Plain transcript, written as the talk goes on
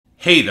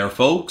Hey there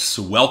folks,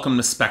 welcome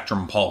to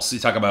Spectrum Pulse. We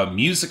talk about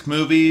music,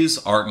 movies,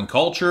 art and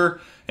culture,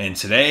 and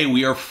today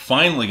we are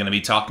finally going to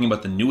be talking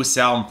about the newest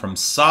album from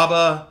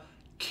Saba,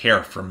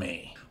 Care For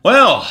Me.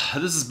 Well,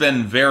 this has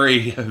been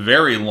very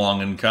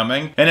long in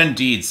coming, and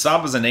indeed,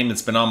 Saba's a name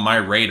that's been on my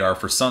radar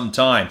for some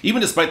time,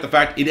 even despite the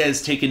fact it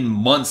has taken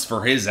months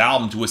for his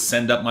album to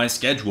ascend up my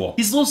schedule.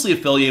 He's loosely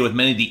affiliated with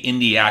many of the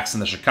indie acts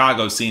in the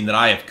Chicago scene that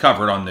I have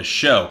covered on this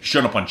show. He's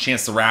shown up on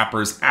Chance the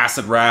Rapper's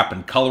Acid Rap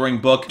and Coloring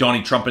Book,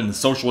 Donnie Trumpet and the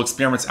Social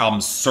Experiments album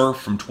Surf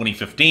from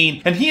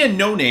 2015, and he and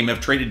No Name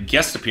have traded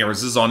guest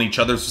appearances on each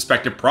other's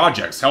respective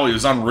projects. Hell, he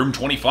was on Room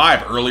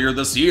 25 earlier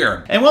this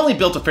year. And while he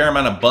built a fair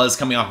amount of buzz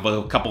coming off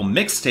of a couple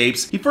mixtapes,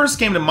 he first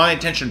came to my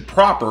attention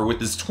proper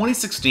with his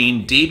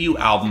 2016 debut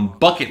album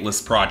Bucket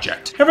List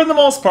Project. And for the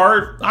most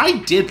part, I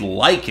did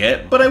like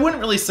it, but I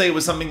wouldn't really say it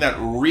was something that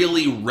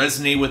really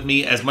resonated with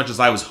me as much as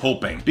I was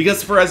hoping.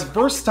 Because for as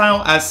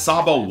versatile as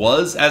Saba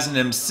was as an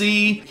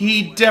MC,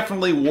 he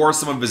definitely wore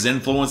some of his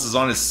influences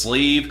on his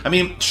sleeve. I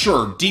mean,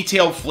 sure,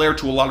 detailed flair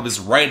to a lot of his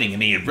writing,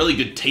 and he had really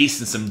good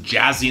taste in some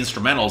jazzy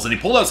instrumentals, and he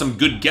pulled out some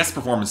good guest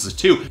performances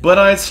too, but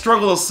I'd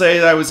struggle to say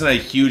that I was in a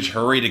huge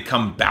hurry to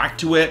come back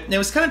to it, and it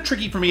was kind of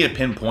tricky for me to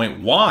pinpoint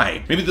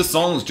why. Maybe the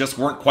songs just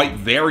weren't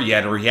quite there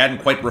yet, or he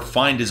hadn't quite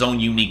refined his own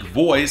unique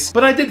voice,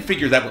 but I did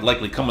figure that would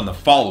likely come in the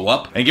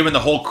follow-up, and given the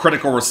whole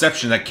critical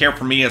reception that Care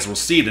For Me has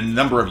received and the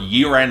number of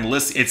year-end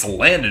lists it's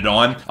landed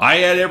on, I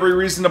had every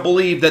reason to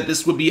believe that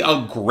this would be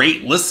a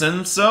great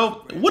listen,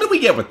 so what do we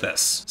get with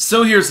this?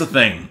 So here's the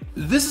thing.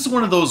 This is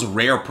one of those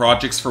rare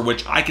projects for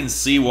which I can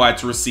see why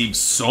it's received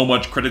so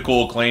much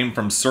critical acclaim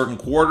from certain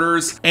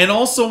quarters, and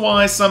also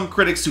why some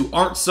critics who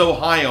aren't so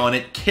high on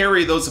it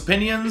carry those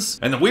opinions.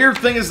 And the weird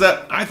thing is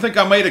that I think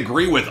I might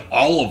agree with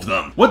all of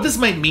them. What this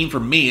might mean for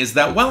me is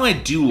that while I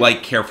do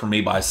like Care For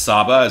Me by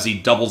Saba, as he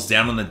doubles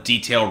down on the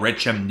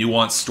detail-rich and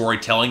nuanced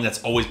storytelling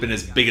that's always been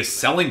his biggest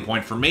selling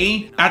point for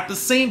me, at the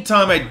same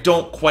time I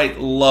don't quite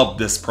love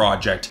this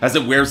project, as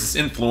it wears its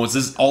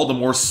influences all the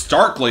more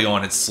starkly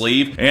on its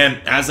sleeve,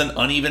 and as an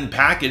uneven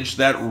package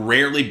that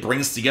rarely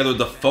brings together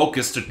the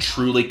focus to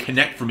truly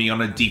connect for me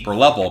on a deeper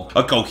level.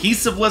 A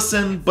cohesive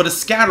listen, but a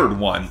scattered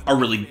one. A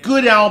really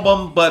good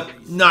album, but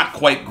not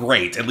quite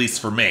great, at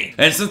least for me.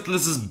 And since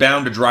this is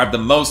bound to drive the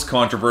most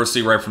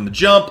controversy right from the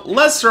jump,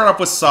 let's start off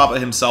with Saba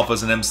himself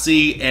as an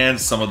MC and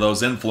some of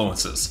those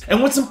influences.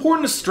 And what's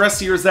important to stress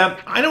here is that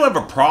I don't have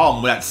a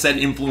problem that said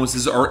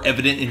influences are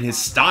evident in his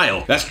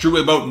style. That's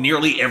true about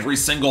nearly every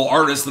single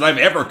artist that I've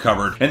ever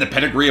covered. And the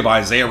pedigree of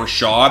Isaiah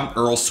Rashad,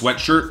 Earl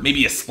Sweatshirt,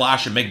 maybe a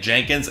splash of Mick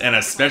Jenkins, and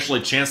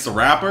especially Chance the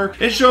Rapper,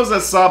 it shows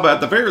that Saba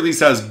at the very least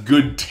has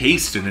good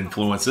taste in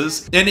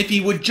influences. And if he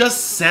would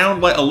just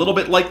sound like a little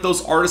bit like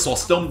those artists while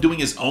still doing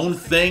his own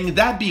thing,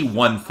 that'd be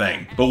one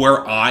thing. But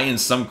where I and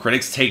some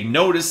critics take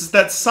notice is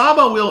that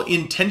Saba will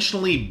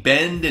intentionally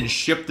bend and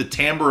shift the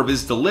timbre of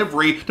his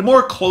delivery to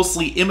more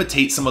closely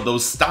imitate some of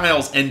those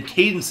styles and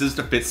cadences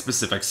to fit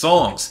specific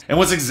songs. And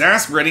what's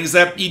exasperating is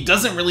that he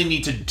doesn't really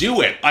need to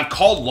do it. I've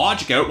called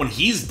Logic out when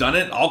he's done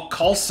it, I'll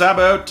call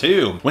Saba out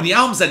too. When the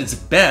album's at its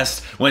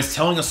best, when it's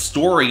telling a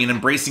story and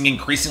embracing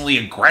increasingly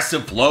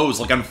aggressive flows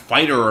like on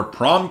Fighter or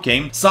Prom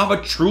King,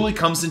 Saba truly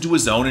comes into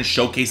his own and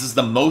showcases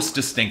the most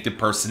distinctive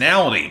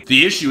personality.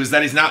 The issue is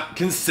that he's not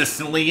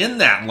consistently in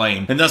that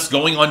lane, and thus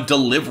going on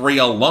delivery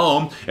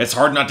alone, it's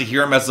hard not to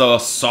hear him as a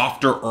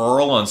softer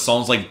Earl on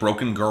songs like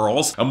Broken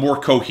Girls, a more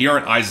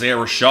coherent Isaiah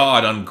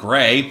Rashad on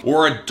Grey,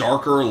 or a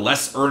darker,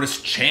 less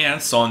earnest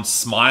Chance on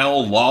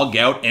Smile, Log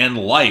Out, and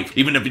Life.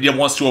 Even if he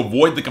wants to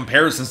avoid the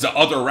comparisons to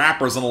other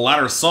rappers on the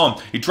latter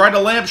song, he tried to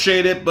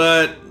lampshade it,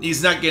 but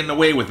he's not getting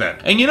away with it.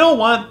 And you know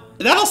what?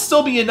 That'll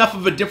still be enough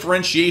of a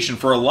differentiation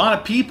for a lot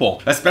of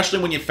people, especially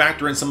when you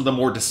factor in some of the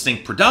more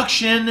distinct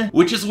production,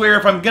 which is where,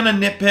 if I'm gonna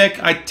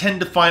nitpick, I tend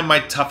to find my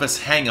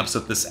toughest hangups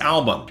with this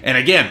album. And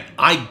again,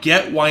 I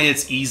get why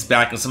it's eased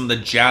back on some of the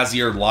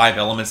jazzier live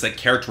elements that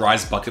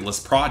characterize Bucket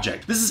List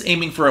Project. This is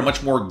aiming for a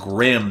much more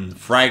grim,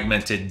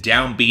 fragmented,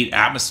 downbeat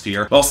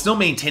atmosphere, while still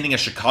maintaining a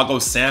Chicago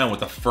sound with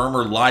the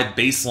firmer live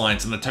bass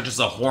lines and the touches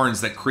of horns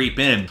that creep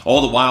in,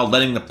 all the while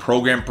letting the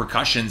programmed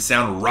percussion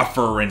sound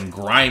rougher and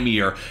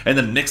grimier, and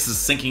the mixes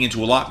sinking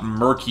into a lot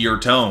murkier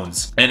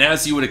tones. And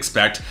as you would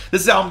expect,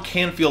 this album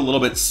can feel a little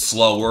bit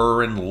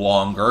slower and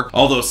longer,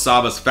 although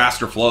Saba's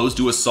faster flows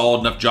do a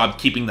solid enough job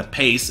keeping the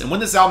pace, and when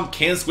this album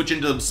can switch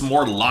into some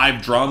more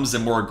live drums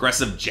and more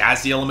aggressive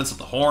jazzy elements with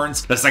the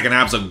horns, the second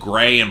halves of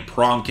Grey and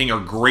Prom King are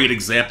great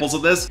examples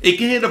of this, it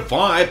can hit a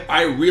vibe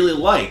I really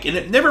like, and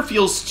it never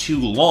feels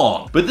too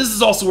long. But this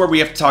is also where we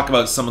have to talk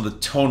about some of the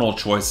tonal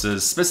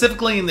choices,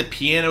 specifically in the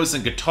pianos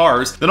and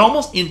guitars, that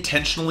almost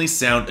intentionally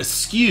sound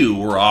askew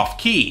or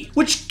off-key. be,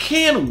 which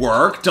can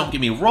work, don't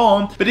get me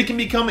wrong, but it can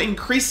become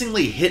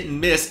increasingly hit and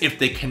miss if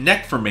they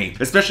connect for me,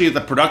 especially if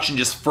the production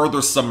just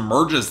further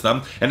submerges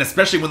them, and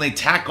especially when they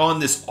tack on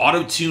this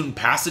auto-tune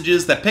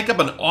passages that pick up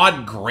an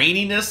odd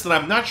graininess that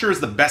I'm not sure is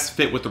the best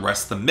fit with the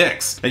rest of the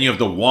mix. Then you have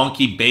the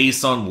wonky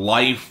bass on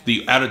Life,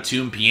 the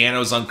out-of-tune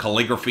pianos on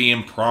Calligraphy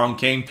and Prom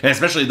King, and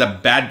especially the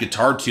bad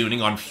guitar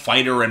tuning on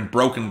Fighter and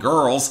Broken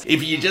Girls.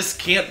 If you just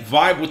can't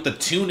vibe with the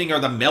tuning or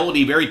the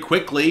melody very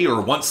quickly,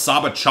 or once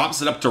Saba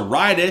chops it up to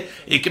ride it,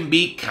 it can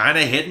be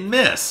kinda hit and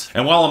miss.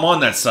 And while I'm on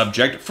that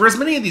subject, for as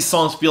many of these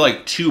songs feel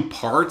like two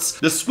parts,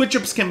 the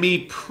switch-ups can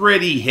be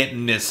pretty hit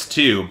and miss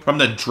too. From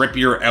the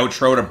drippier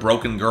outro to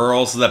Broken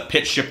Girls to the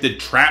pitch-shifted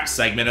trap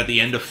segment at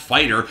the end of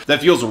Fighter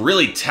that feels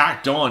really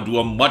tacked on to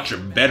a much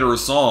better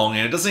song,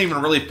 and it doesn't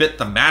even really fit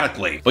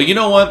thematically. But you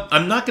know what?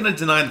 I'm not going to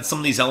deny that some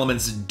of these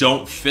elements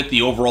don't fit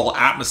the overall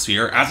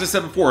atmosphere. As I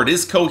said before, it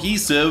is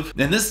cohesive,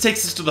 and this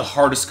takes us to the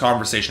hardest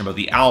conversation about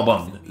the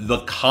album, the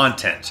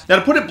content. Now,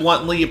 to put it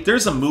bluntly, if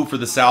there's a move for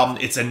this album,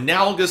 it's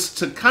analogous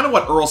to kind of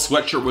what Earl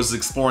Sweatshirt was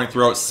exploring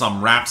throughout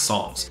some rap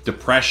songs.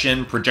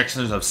 Depression,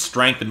 projections of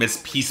strength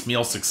amidst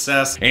piecemeal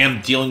success,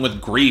 and dealing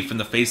with grief in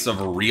the face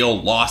of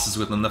real losses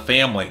within the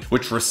family,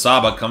 which for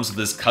Saba comes with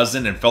his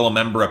cousin and fellow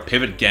member of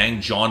Pivot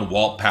Gang, John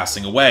Walt,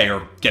 passing away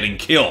or getting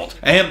killed.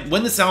 And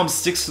when this album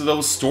sticks to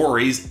those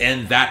stories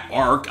and that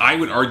arc, I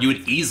would argue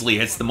it easily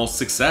hits the most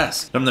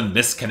success. From the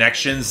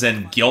misconnections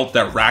and guilt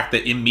that rack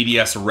the in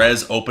medias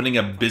res opening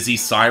of Busy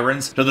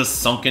Sirens, to the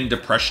sunken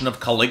depression of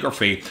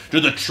Calligraphy, to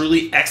the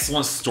truly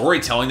excellent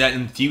storytelling that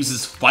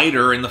infuses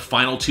Fighter in the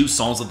final two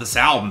songs of this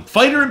album.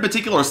 Fighter in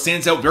particular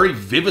stands out very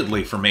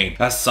vividly for me,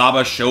 as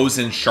Saba shows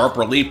in sharp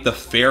relief the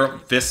fair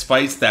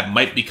fistfights that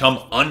might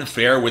become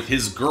unfair with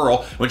his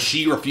girl when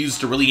she refused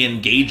to really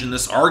engage in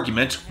this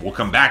argument. We'll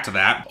come back to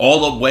that.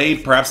 All the way,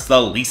 perhaps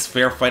the least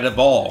fair fight of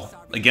all,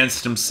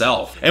 against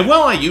himself. And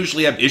while I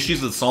usually have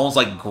issues with songs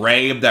like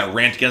Grave that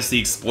rant against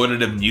the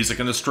exploitative music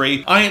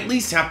industry, I at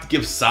least have to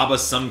give Saba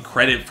some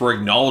credit for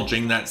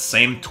acknowledging that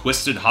same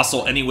twisted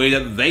hustle anyway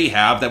that they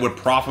have that would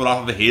profit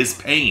off of his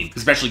pain,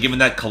 especially given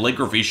that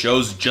Calligraphy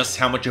shows just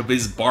how much of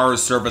his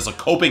bars serve as a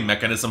coping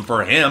mechanism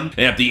for him,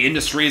 and if the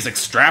industry is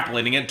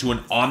extrapolating it to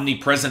an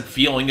omnipresent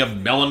feeling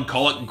of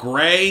melancholic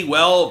gray,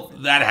 well,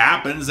 that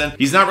happens, and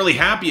he's not really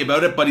happy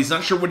about it, but he's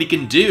not sure what he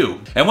can do.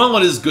 And while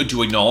it is good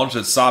to acknowledge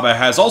that Saba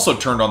has also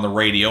turned on the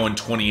radio in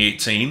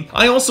 2018,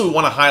 I also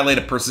want to highlight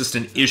a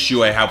persistent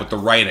issue I have with the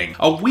writing.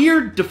 A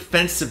weird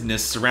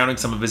defensiveness surrounding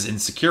some of his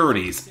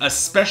insecurities,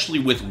 especially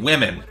with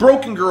women.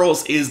 Broken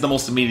Girls is the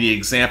most immediate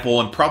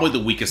example and probably the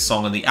weakest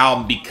song on the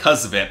album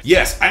because of it.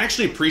 Yes, I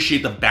actually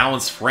appreciate the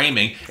balanced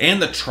framing, and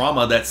the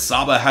trauma that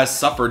Saba has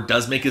suffered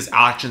does make his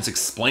actions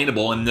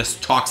explainable in this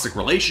toxic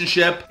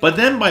relationship, but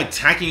then by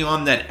tacking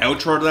on that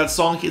outro to that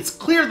song, it's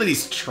clear that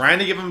he's trying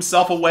to give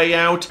himself a way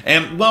out,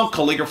 and while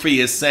Calligraphy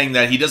is saying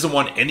that he doesn't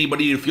want anybody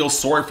to feel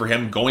sorry for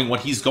him going what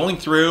he's going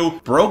through,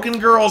 Broken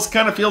Girls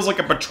kind of feels like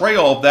a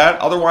betrayal of that,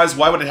 otherwise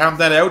why would it have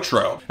that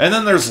outro? And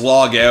then there's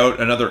Log Out,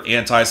 another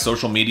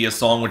anti-social media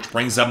song which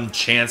brings up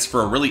Chance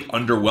for a really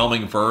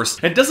underwhelming verse,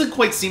 and doesn't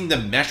quite seem to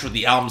mesh with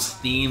the album's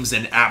themes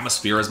and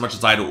atmosphere as much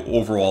as I'd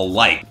overall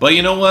like. But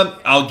you know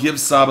what? I'll give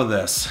Saba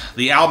this.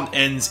 The album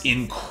ends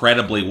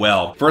incredibly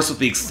well. First with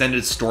the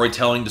extended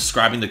storytelling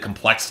describing the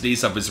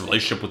complexities of his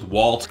relationship with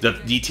Walt, the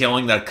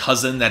detailing that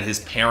cousin that his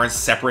parents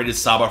separated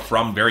Saba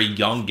from very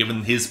young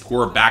given his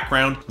poor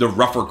background, the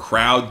rougher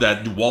crowd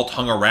that Walt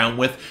hung around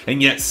with,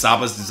 and yet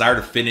Saba's desire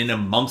to fit in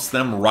amongst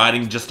them,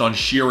 riding just on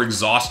sheer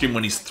exhaustion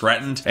when he's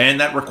threatened, and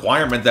that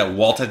requirement that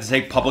Walt had to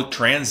take public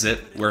transit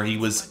where he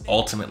was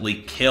ultimately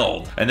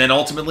killed. And then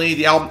ultimately,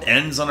 the album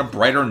ends on a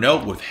brighter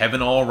note with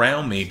Heaven All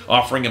Around Me,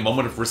 offering a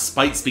moment of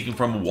respite speaking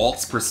from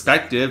Walt's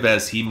perspective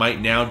as he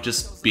might now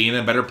just be in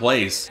a better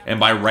place. And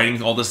by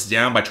writing all this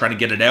down, by trying to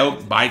get it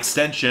out, by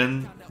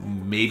extension,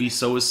 maybe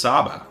so is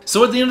Saba.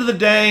 So at the end of the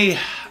day,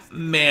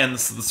 man,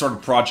 this is the sort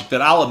of project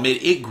that I'll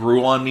admit it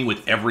grew on me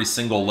with every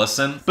single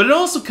listen, but it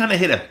also kind of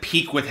hit a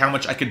peak with how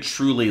much I could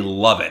truly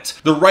love it.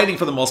 The writing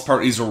for the most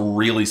part is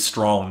really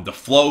strong, the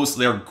flows,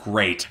 they're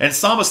great, and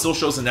Saba still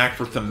shows a knack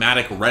for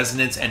thematic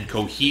resonance and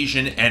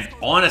cohesion and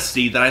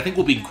honesty that I think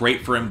will be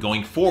great for him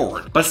going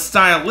forward. But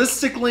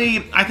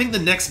stylistically, I think the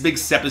next big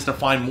step is to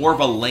find more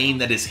of a lane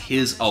that is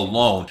his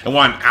alone, and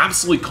while I'm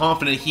absolutely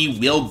confident he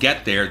will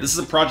get there, this is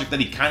a project that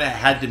he kind of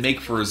had to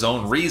make for his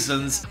own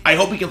reasons. I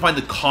hope he can find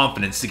the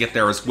confidence to get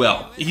there as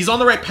well. He's on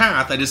the right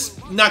path, I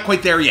just not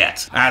quite there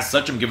yet. As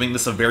such, I'm giving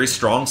this a very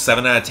strong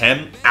 7 out of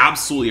 10.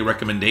 Absolutely a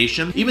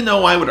recommendation, even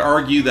though I would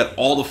argue that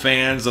all the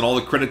fans and all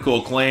the critical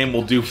acclaim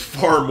will do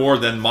far more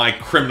than my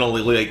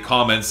criminally late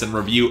comments and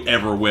review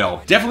ever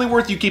will. Definitely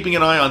worth you keeping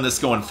an eye on this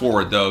going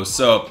forward though,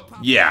 so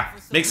yeah,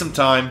 make some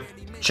time,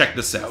 check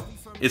this out.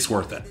 It's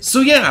worth it. So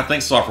yeah,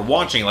 thanks a lot for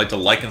watching. I'd like to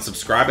like and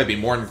subscribe. I'd be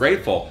more than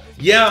grateful.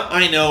 Yeah,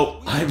 I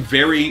know, I'm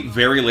very,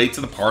 very late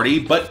to the party,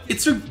 but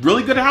it's a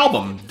really good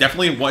album.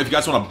 Definitely, if you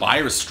guys want to buy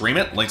or stream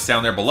it, links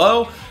down there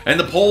below. And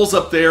the poll's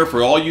up there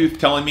for all you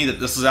telling me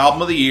that this is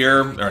album of the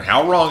year, or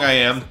how wrong I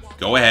am.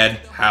 Go ahead,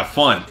 have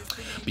fun.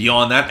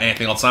 Beyond that,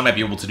 anything else I might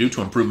be able to do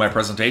to improve my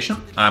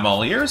presentation, I'm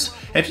all ears.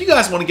 And if you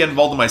guys want to get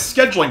involved in my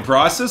scheduling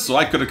process, so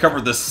I could have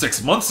covered this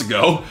 6 months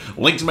ago,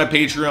 link to my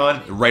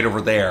Patreon right over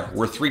there,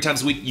 where 3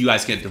 times a week you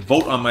guys get to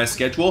vote on my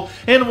schedule,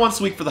 and once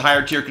a week for the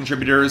higher tier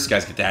contributors, you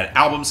guys get to add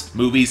albums,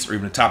 movies, or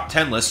even a top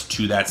 10 list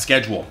to that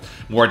schedule.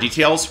 More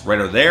details right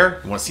over there.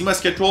 If you want to see my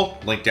schedule,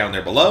 link down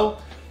there below.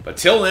 But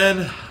till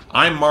then,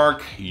 I'm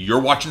Mark,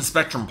 you're watching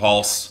Spectrum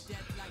Pulse,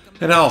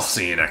 and I'll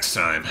see you next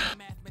time.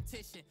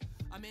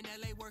 I'm in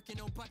LA working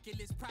on bucket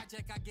list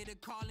project. I get a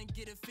call and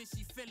get a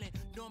fishy feeling.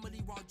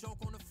 Normally, while joke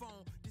on the